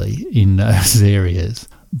peacefully in those areas.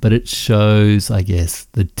 But it shows, I guess,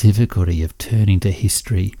 the difficulty of turning to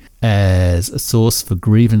history as a source for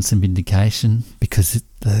grievance and vindication, because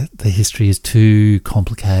the history is too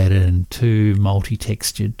complicated and too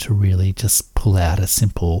multi-textured to really just pull out a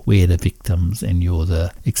simple "we're the victims and you're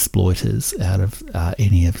the exploiters" out of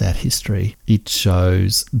any of that history. It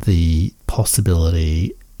shows the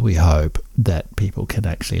possibility, we hope, that people can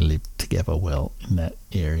actually live together well in that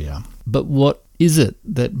area. But what is it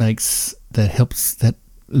that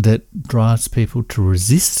drives people to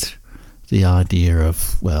resist the idea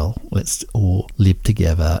of, well, let's all live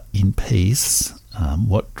together in peace?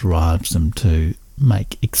 What drives them to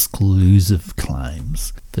make exclusive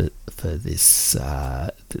claims for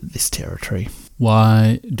this territory?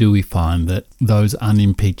 Why do we find that those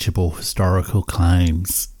unimpeachable historical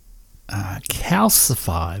claims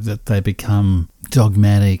calcify, that they become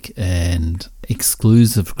dogmatic and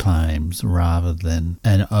exclusive claims rather than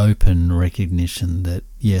an open recognition that,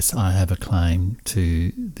 yes, I have a claim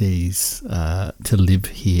to these, to live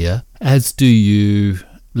here, as do you.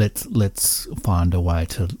 Let's find a way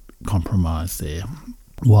to compromise there.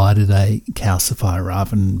 Why do they calcify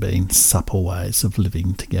rather than being supple ways of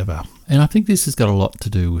living together? And I think this has got a lot to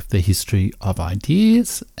do with the history of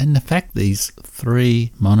ideas and the fact these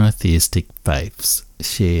three monotheistic faiths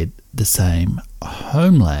shared the same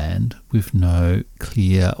homeland with no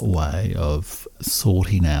clear way of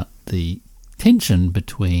sorting out the tension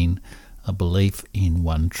between a belief in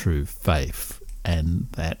one true faith and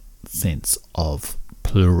that sense of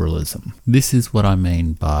pluralism. This is what I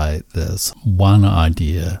mean by this one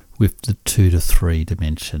idea with the 2 to 3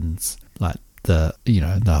 dimensions, like the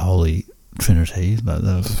Holy Trinity,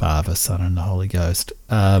 the Father, Son and the Holy Ghost,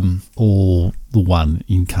 all the one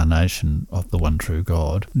incarnation of the one true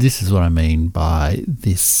God. This is what I mean by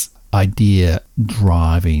this idea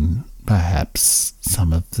driving perhaps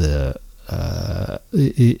some of the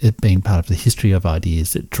it being part of the history of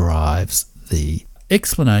ideas that drives the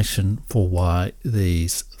explanation for why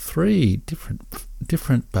these three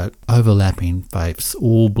different but overlapping faiths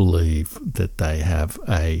all believe that they have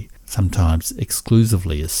a sometimes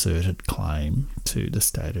exclusively asserted claim to the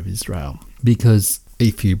state of Israel. Because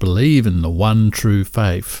if you believe in the one true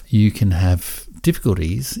faith, you can have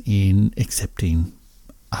difficulties in accepting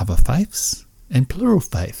other faiths and plural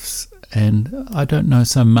faiths. And I don't know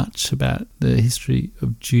so much about the history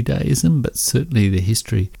of Judaism, but certainly the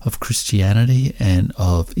history of Christianity and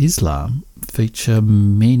of Islam feature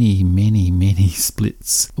many, many, many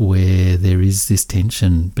splits where there is this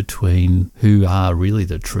tension between who are really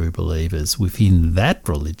the true believers within that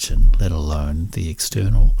religion, let alone the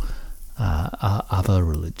external other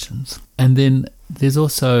religions. And then there's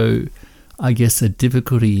also, I guess, a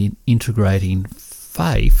difficulty in integrating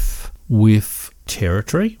faith with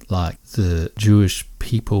territory, like the Jewish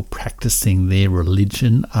people practicing their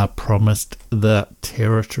religion are promised the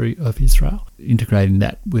territory of Israel. Integrating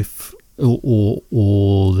that with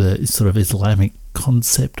or the sort of Islamic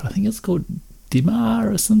concept, I think it's called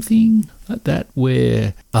Dhimma or something like that,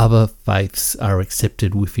 where other faiths are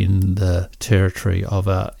accepted within the territory of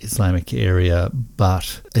a Islamic area,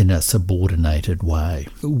 but in a subordinated way,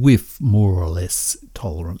 with more or less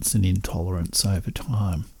tolerance and intolerance over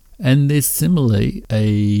time. And there's similarly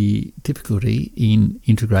a difficulty in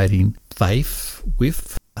integrating faith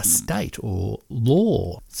with a state or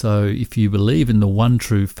law. So if you believe in the one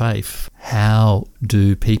true faith, how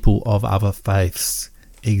do people of other faiths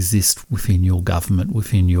exist within your government,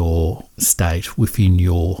 within your state, within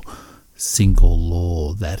your single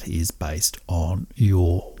law that is based on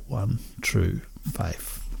your one true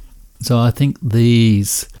faith? So I think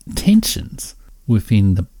these tensions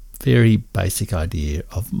within the very basic idea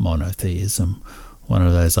of monotheism, one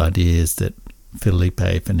of those ideas that Felipe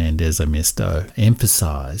Fernandez Armesto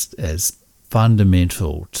emphasized as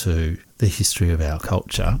fundamental to the history of our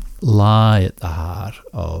culture, lie at the heart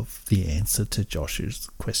of the answer to Josh's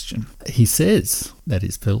question. He says, that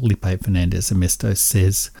is, Felipe Fernandez Amesto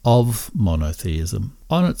says, of monotheism,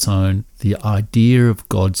 on its own, the idea of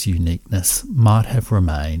God's uniqueness might have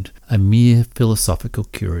remained a mere philosophical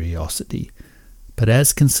curiosity, but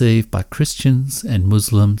as conceived by Christians and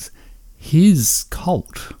Muslims, his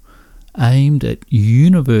cult aimed at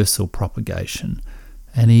universal propagation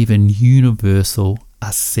and even universal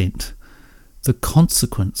ascent. The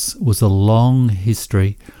consequence was a long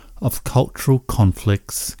history of cultural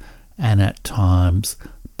conflicts and at times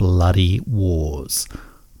bloody wars.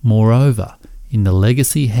 Moreover, in the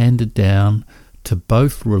legacy handed down to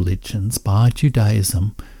both religions by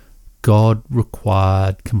Judaism, God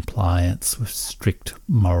required compliance with strict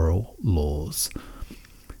moral laws.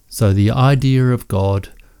 So the idea of God,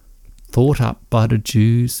 thought up by the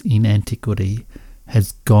Jews in antiquity,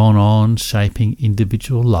 has gone on shaping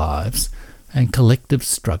individual lives and collective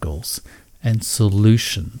struggles and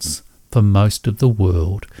solutions for most of the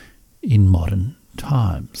world in modern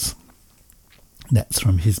times. That's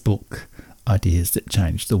from his book, Ideas That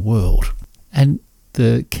Changed the World. And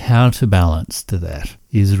the counterbalance to that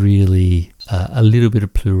is really a little bit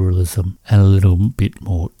of pluralism and a little bit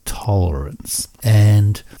more tolerance.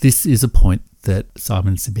 And this is a point that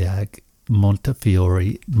Simon Sebag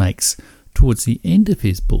Montefiore makes towards the end of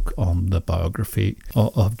his book on the biography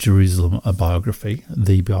of Jerusalem,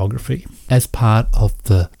 the biography, as part of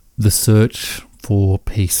the search for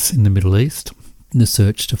peace in the Middle East, the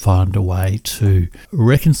search to find a way to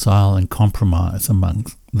reconcile and compromise among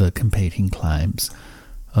the competing claims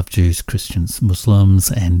of Jews, Christians, Muslims,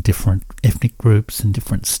 and different ethnic groups and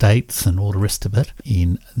different states and all the rest of it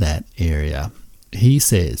in that area. He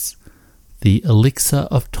says, the elixir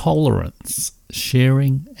of tolerance,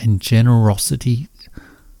 sharing and generosity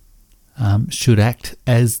should act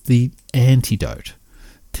as the antidote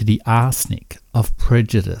to the arsenic of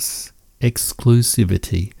prejudice,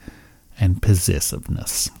 exclusivity and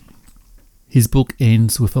possessiveness. His book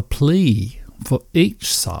ends with a plea for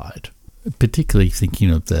each side, particularly thinking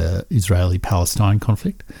of the Israeli-Palestine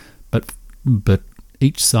conflict, but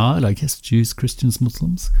each side, I guess Jews, Christians,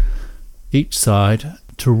 Muslims, each side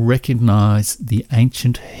to recognise the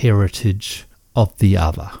ancient heritage of the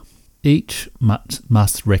other. Each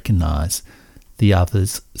must recognise the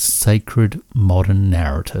other's sacred modern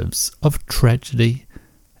narratives of tragedy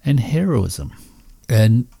and heroism.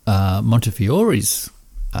 And Montefiore's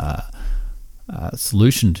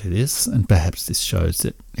solution to this, and perhaps this shows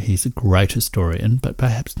that he's a great historian, but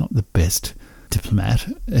perhaps not the best diplomat,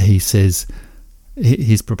 he says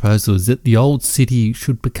his proposal is that the old city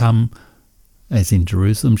should become, as in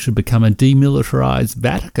Jerusalem, should become a demilitarized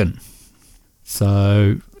Vatican.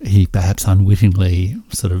 So he perhaps unwittingly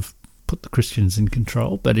sort of put the Christians in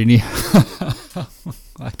control, but anyhow,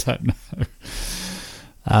 I don't know.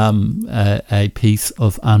 A piece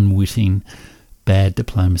of unwitting bad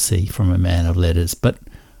diplomacy from a man of letters, but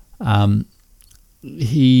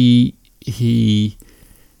he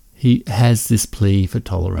has this plea for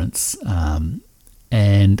tolerance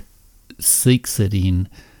and seeks it in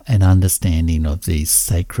an understanding of these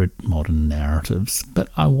sacred modern narratives. But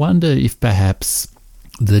I wonder if perhaps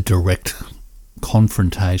the direct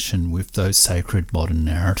confrontation with those sacred modern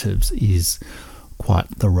narratives is quite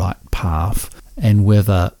the right path, and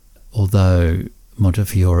whether, although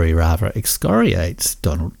Montefiore rather excoriates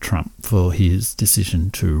Donald Trump for his decision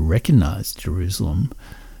to recognise Jerusalem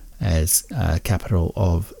as a capital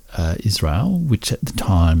of Israel, which at the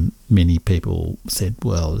time many people said,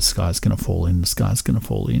 well, the sky's going to fall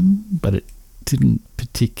in, but it didn't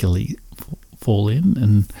particularly fall in.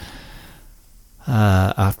 And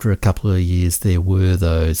after a couple of years, there were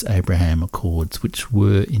those Abraham Accords, which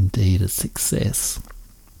were indeed a success,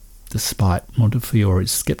 despite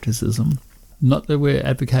Montefiore's scepticism. Not that we're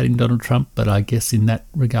advocating Donald Trump, but I guess in that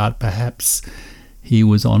regard, perhaps he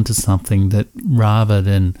was onto something, that rather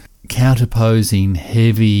than counterposing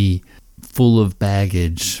heavy, full of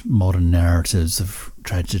baggage modern narratives of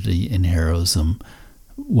tragedy and heroism,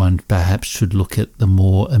 one perhaps should look at the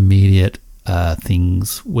more immediate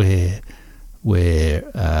things where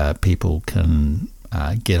people can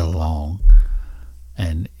get along.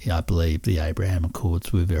 And I believe the Abraham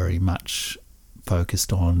Accords were very much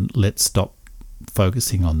focused on, let's stop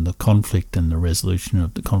focusing on the conflict and the resolution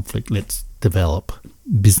of the conflict. Let's develop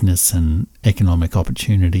business and economic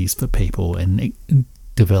opportunities for people and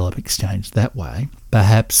develop exchange that way.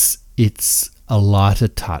 Perhaps it's a lighter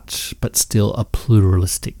touch, but still a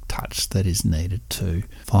pluralistic touch that is needed to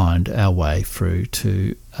find our way through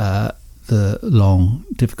to the long,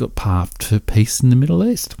 difficult path to peace in the Middle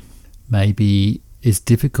East. maybe as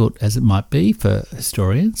difficult as it might be for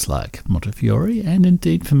historians like Montefiore, and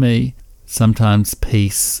indeed for me, sometimes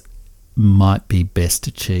peace might be best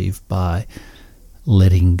achieved by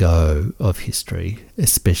letting go of history,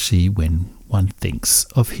 especially when one thinks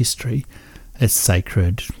of history as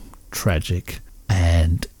sacred, tragic,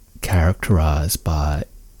 and characterised by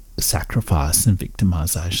sacrifice and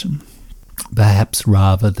victimisation. Perhaps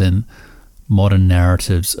rather than modern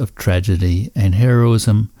narratives of tragedy and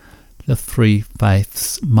heroism, the three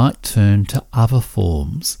faiths might turn to other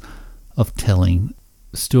forms of telling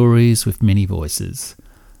stories with many voices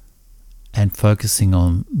and focusing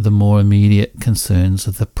on the more immediate concerns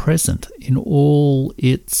of the present in all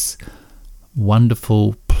its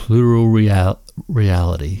wonderful plural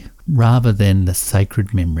reality, rather than the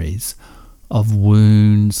sacred memories of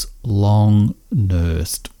wounds long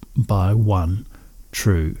nursed by one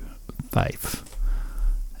true faith.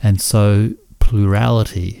 And so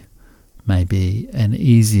plurality may be an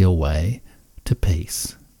easier way to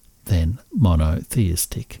peace than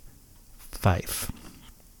monotheistic faith.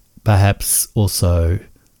 Perhaps also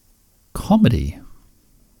comedy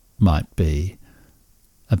might be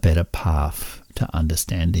a better path to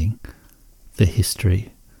understanding the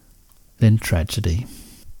history than tragedy.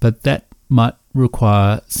 But that might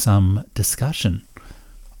require some discussion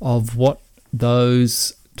of what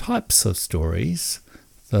those types of stories,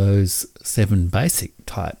 those 7 basic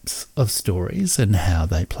types of stories, and how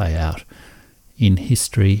they play out in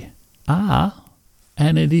history are.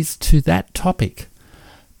 And it is to that topic,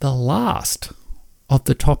 the last of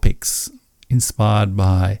the topics inspired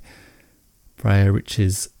by Freya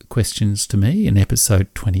Rich's questions to me in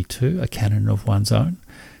episode 22, A Canon of One's Own.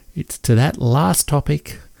 It's to that last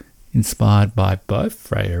topic, inspired by both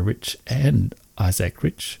Freya Rich and Isaac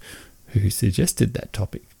Rich, who suggested that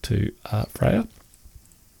topic to Freya,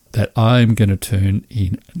 that I'm going to turn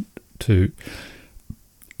in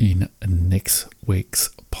next week's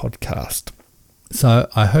podcast. So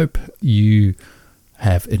I hope you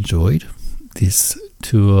have enjoyed this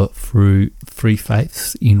tour through 3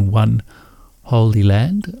 faiths in one holy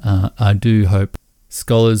land. I do hope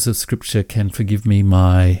scholars of Scripture can forgive me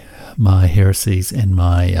my heresies and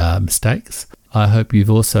my mistakes. I hope you've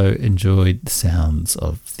also enjoyed the sounds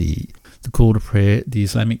of the call to prayer, the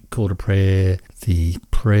Islamic call to prayer, the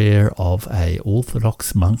prayer of a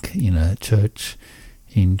Orthodox monk in a church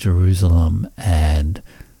in Jerusalem, and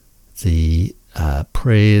the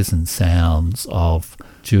prayers and sounds of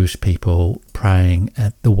Jewish people praying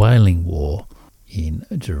at the Wailing Wall in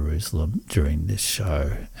Jerusalem during this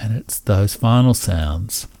show. And it's those final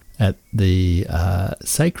sounds at the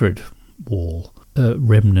sacred wall,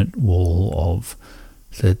 remnant wall of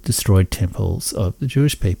the destroyed temples of the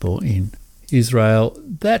Jewish people in Israel,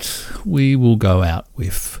 that we will go out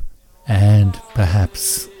with. And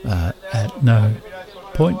perhaps at no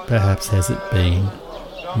point perhaps has it been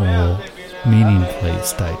more meaningfully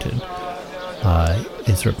stated by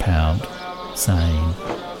Ezra Pound, saying,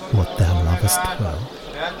 "What thou lovest well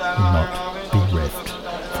will not be reft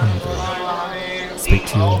from thee." Speak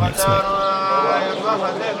to you all next week.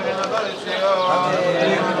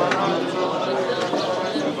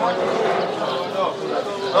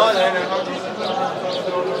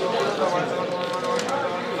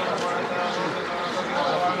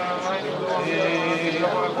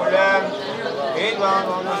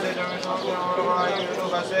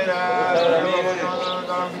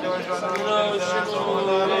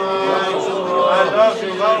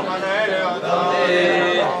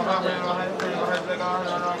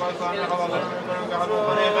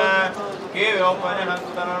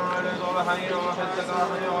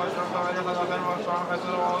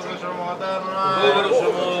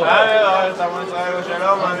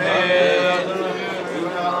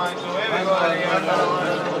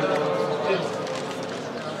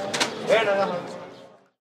 Shalom